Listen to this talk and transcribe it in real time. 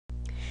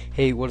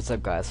Hey, what is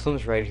up guys?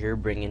 Slim's right here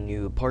bringing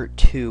you part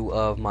 2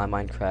 of my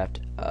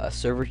Minecraft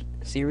server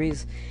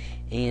series,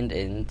 and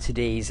in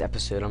today's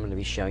episode I'm going to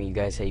be showing you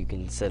guys how you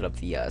can set up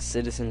the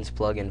citizens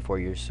plugin for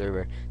your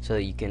server so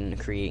that you can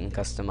create and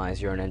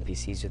customize your own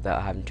NPCs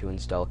without having to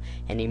install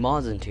any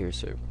mods into your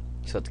server.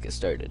 So let's get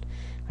started.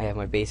 I have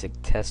my basic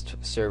test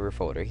server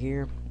folder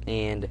here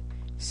and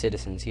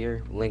citizens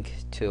here. Link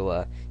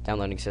to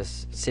downloading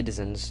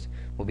citizens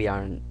will be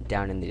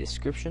down in the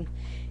description.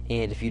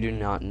 And if you do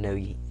not know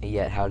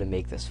yet how to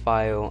make this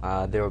file,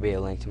 there will be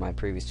a link to my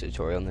previous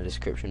tutorial in the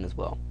description as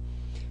well.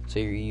 So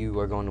you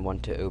are going to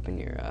want to open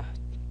your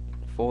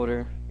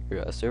folder,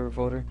 your server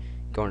folder,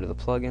 go into the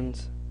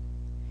plugins,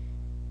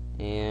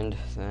 and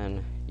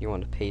then you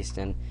want to paste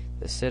in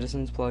the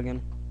citizens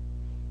plugin,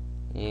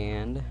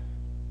 and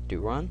do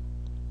run.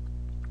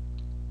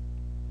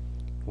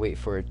 Wait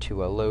for it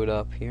to load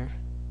up here.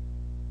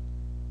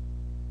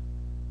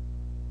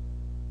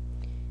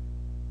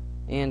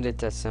 And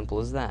it's as simple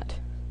as that.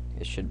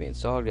 It should be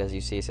installed. As you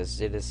see, it says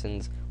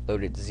citizens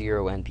loaded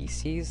 0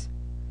 NPCs.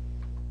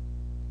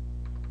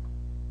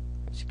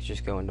 Let's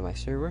just go into my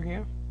server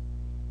here.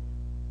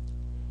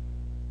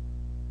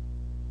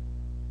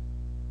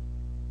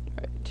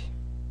 Right.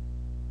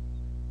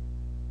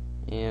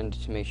 And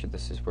to make sure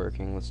this is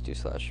working, let's do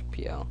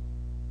 /pl.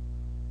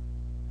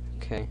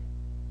 Okay.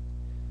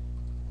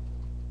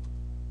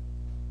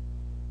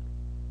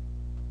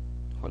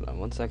 Hold on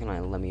one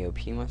second, let me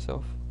OP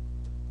myself.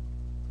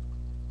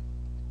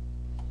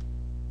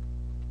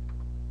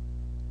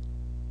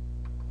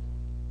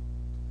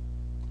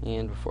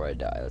 And before I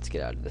die, let's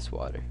get out of this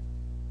water.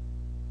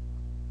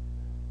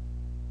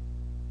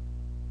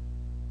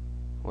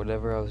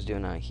 Whatever I was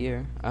doing out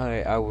here,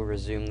 I will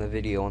resume the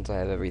video once I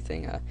have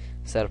everything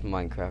set up in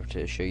Minecraft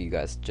to show you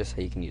guys just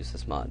how you can use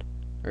this mod,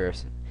 or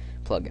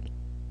plugin.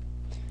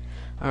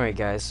 Alright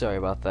guys, sorry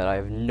about that. I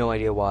have no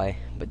idea why,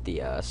 but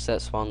the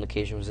set spawn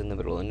location was in the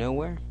middle of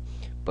nowhere.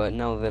 But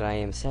now that I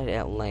am set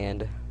at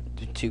land,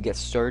 to get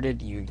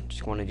started, you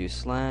just want to do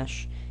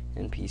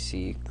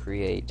 /npc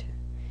create.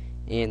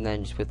 And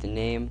then just with the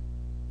name,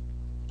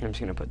 I'm just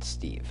going to put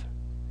Steve.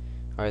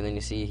 Alright, then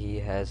you see he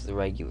has the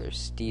regular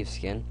Steve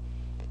skin.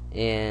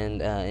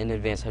 And in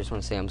advance, I just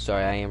want to say I'm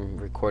sorry, I am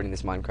recording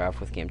this Minecraft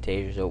with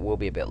Camtasia, so it will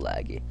be a bit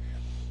laggy.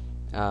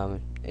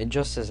 It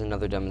just as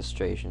another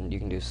demonstration, you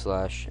can do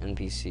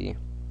 /npc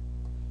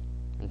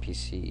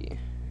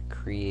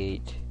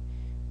create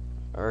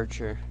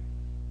archer.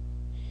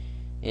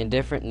 And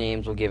different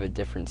names will give it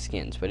different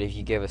skins, but if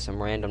you give it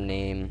some random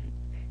name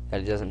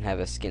that it doesn't have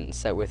a skin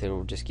set with, it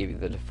will just give you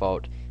the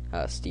default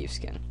Steve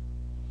skin.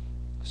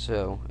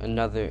 So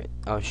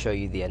I'll show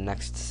you the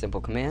next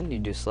simple command. You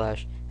do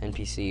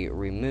 /npc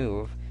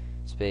remove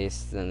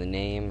space, then the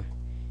name,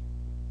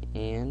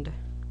 and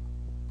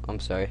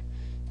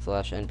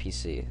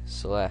 /npc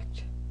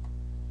select.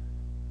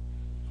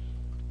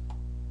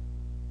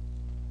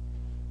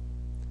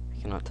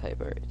 I cannot type.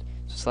 Alright,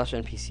 so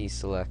 /npc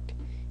select,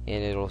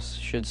 and it'll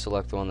should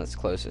select the one that's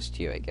closest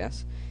to you, I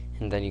guess.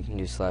 And then you can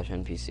do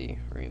 /npc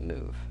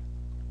remove,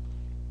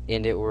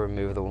 and it will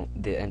remove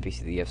the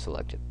NPC that you have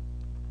selected.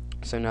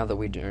 So now that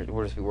we'll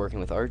just be working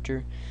with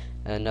Archer,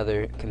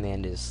 another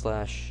command is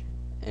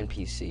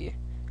 /npc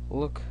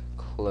look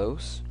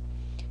close,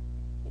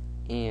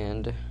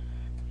 and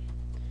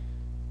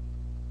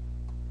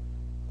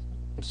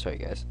I'm sorry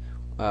guys,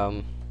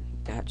 I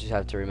just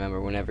have to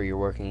remember whenever you're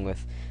working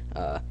with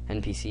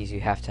NPCs, you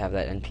have to have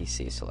that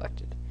NPC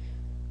selected.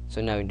 So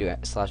now we do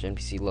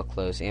 /npc look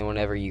close, and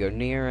whenever you go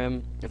near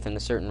him, within a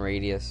certain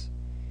radius,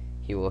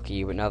 he will look at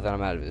you. But now that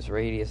I'm out of his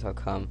radius, I'll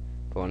come.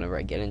 But whenever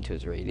I get into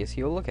his radius,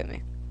 he will look at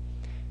me.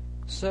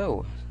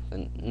 So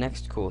the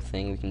next cool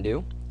thing we can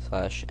do,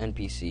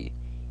 /npc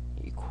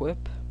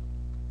equip,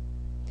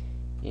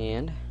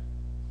 and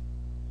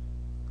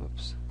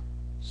oops.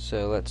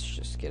 So let's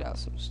just get out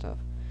some stuff.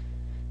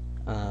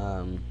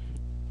 Iron,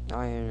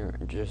 or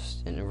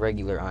just in a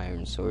regular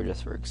iron. So we're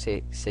just for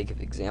sake of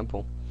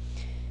example.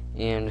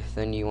 And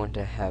then you want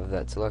to have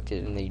that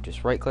selected, and then you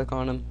just right click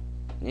on him,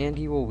 and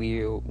he will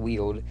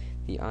wield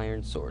the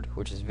iron sword,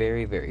 which is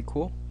very, very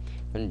cool.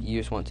 And you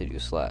just want to do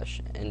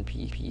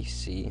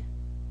 /npc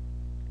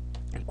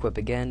equip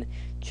again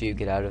to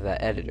get out of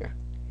that editor.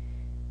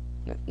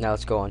 Now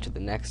let's go on to the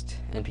next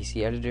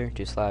NPC editor,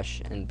 do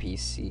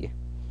 /npc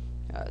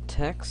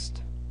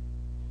text,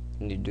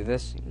 and you do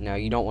this. Now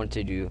you don't want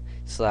to do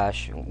 /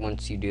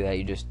 once you do that,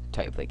 you just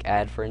type like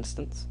add, for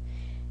instance,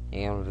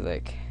 and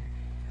like,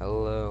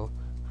 hello,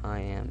 I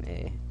am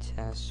a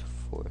test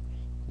for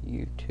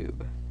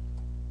YouTube.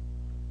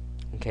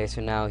 Okay,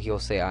 so now he'll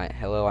say,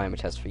 hello, I am a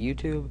test for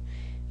YouTube.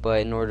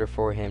 But in order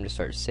for him to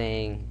start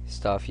saying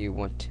stuff, you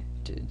want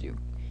to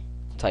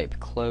type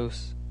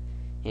close.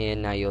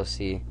 And now you'll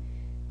see,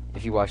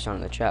 if you watch down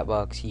in the chat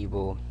box, he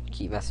will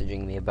keep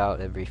messaging me about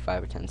every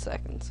 5 or 10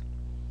 seconds.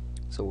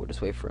 So we'll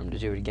just wait for him to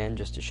do it again,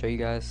 just to show you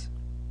guys.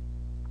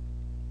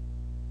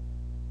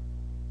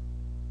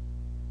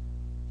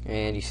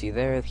 And you see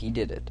there, he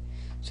did it.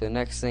 So the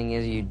next thing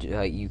is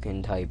you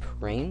can type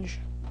range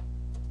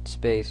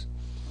space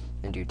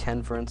and do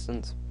 10, for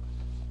instance,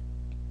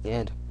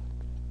 and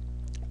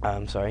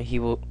I'm sorry, he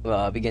will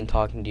begin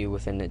talking to you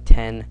within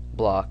 10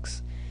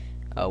 blocks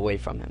away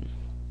from him.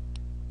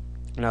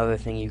 Another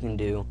thing you can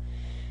do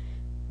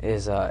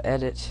is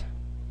edit.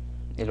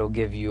 It'll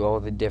give you all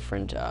the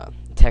different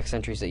text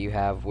entries that you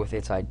have with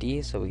its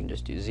ID, so we can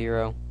just do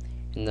 0,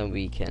 and then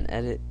we can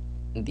edit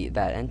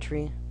that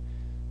entry.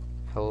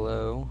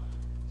 Hello,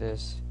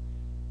 this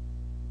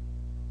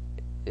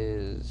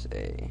is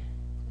a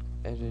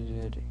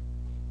edited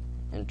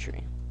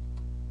entry.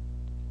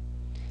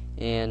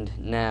 And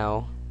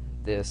now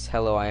this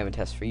hello, I am a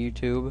test for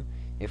YouTube,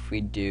 if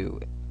we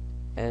do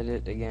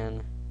edit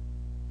again,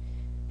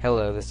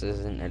 hello, this is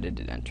an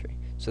edited entry.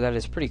 So that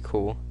is pretty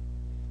cool.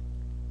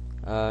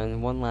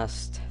 And one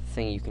last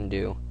thing you can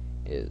do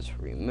is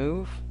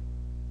remove.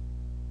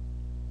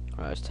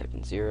 Let's type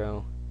in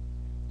 0,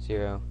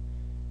 0.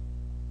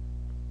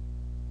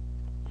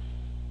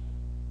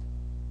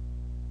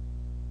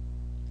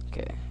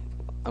 Okay,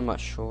 I'm not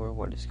sure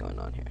what is going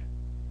on here.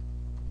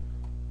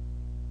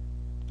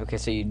 Okay,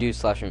 so you do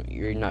slash,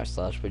 you're not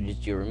slash, but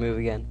just do remove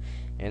again,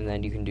 and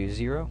then you can do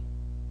 0,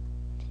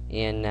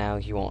 and now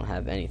you won't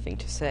have anything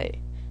to say.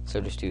 So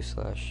just do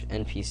slash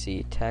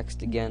npc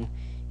text again,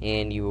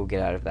 and you will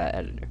get out of that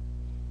editor.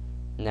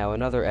 Now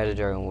another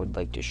editor I would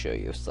like to show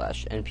you,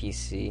 slash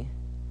npc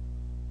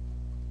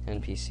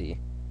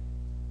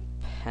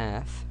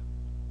path,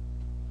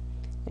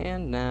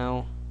 and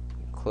now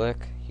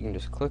click, you can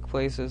just click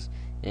places,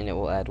 and it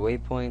will add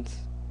waypoints,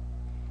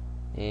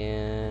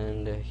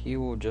 and he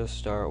will just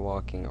start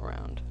walking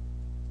around.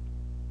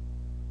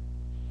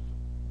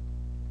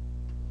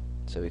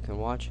 So we can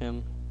watch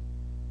him.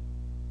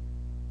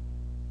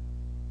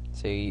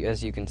 So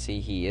as you can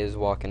see, he is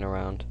walking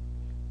around.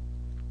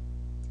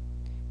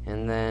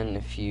 And then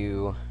if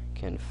you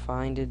can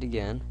find it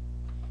again,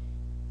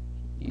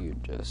 you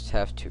just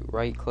have to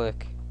right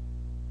click,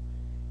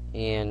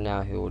 and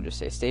now he will just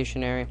say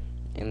stationary.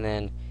 And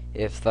then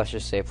if, let's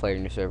just say, a player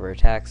in your server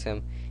attacks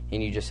him,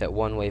 and you just set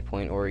one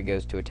waypoint, or he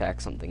goes to attack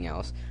something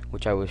else,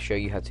 which I will show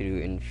you how to do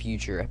in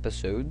future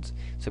episodes,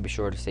 so be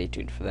sure to stay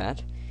tuned for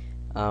that,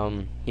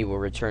 he will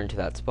return to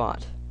that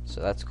spot. So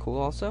that's cool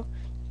also.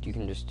 You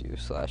can just do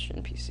slash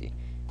npc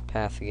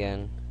path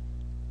again,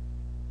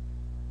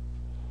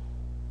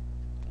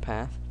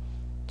 path,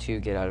 to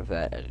get out of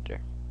that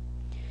editor.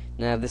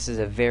 Now this is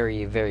a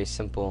very, very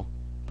simple,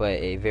 but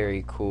a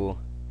very cool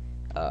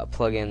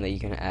plugin that you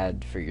can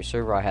add for your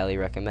server. I highly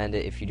recommend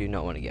it if you do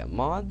not want to get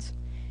mods.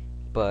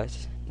 But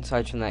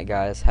aside from that,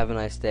 guys, have a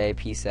nice day.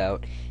 Peace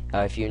out.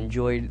 If you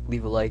enjoyed,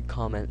 leave a like,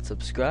 comment,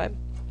 subscribe,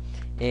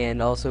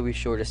 and also be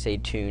sure to stay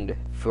tuned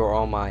for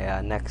all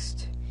my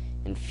next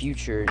and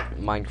future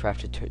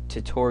Minecraft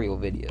tutorial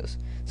videos.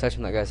 Aside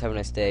from that, guys, have a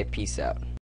nice day. Peace out.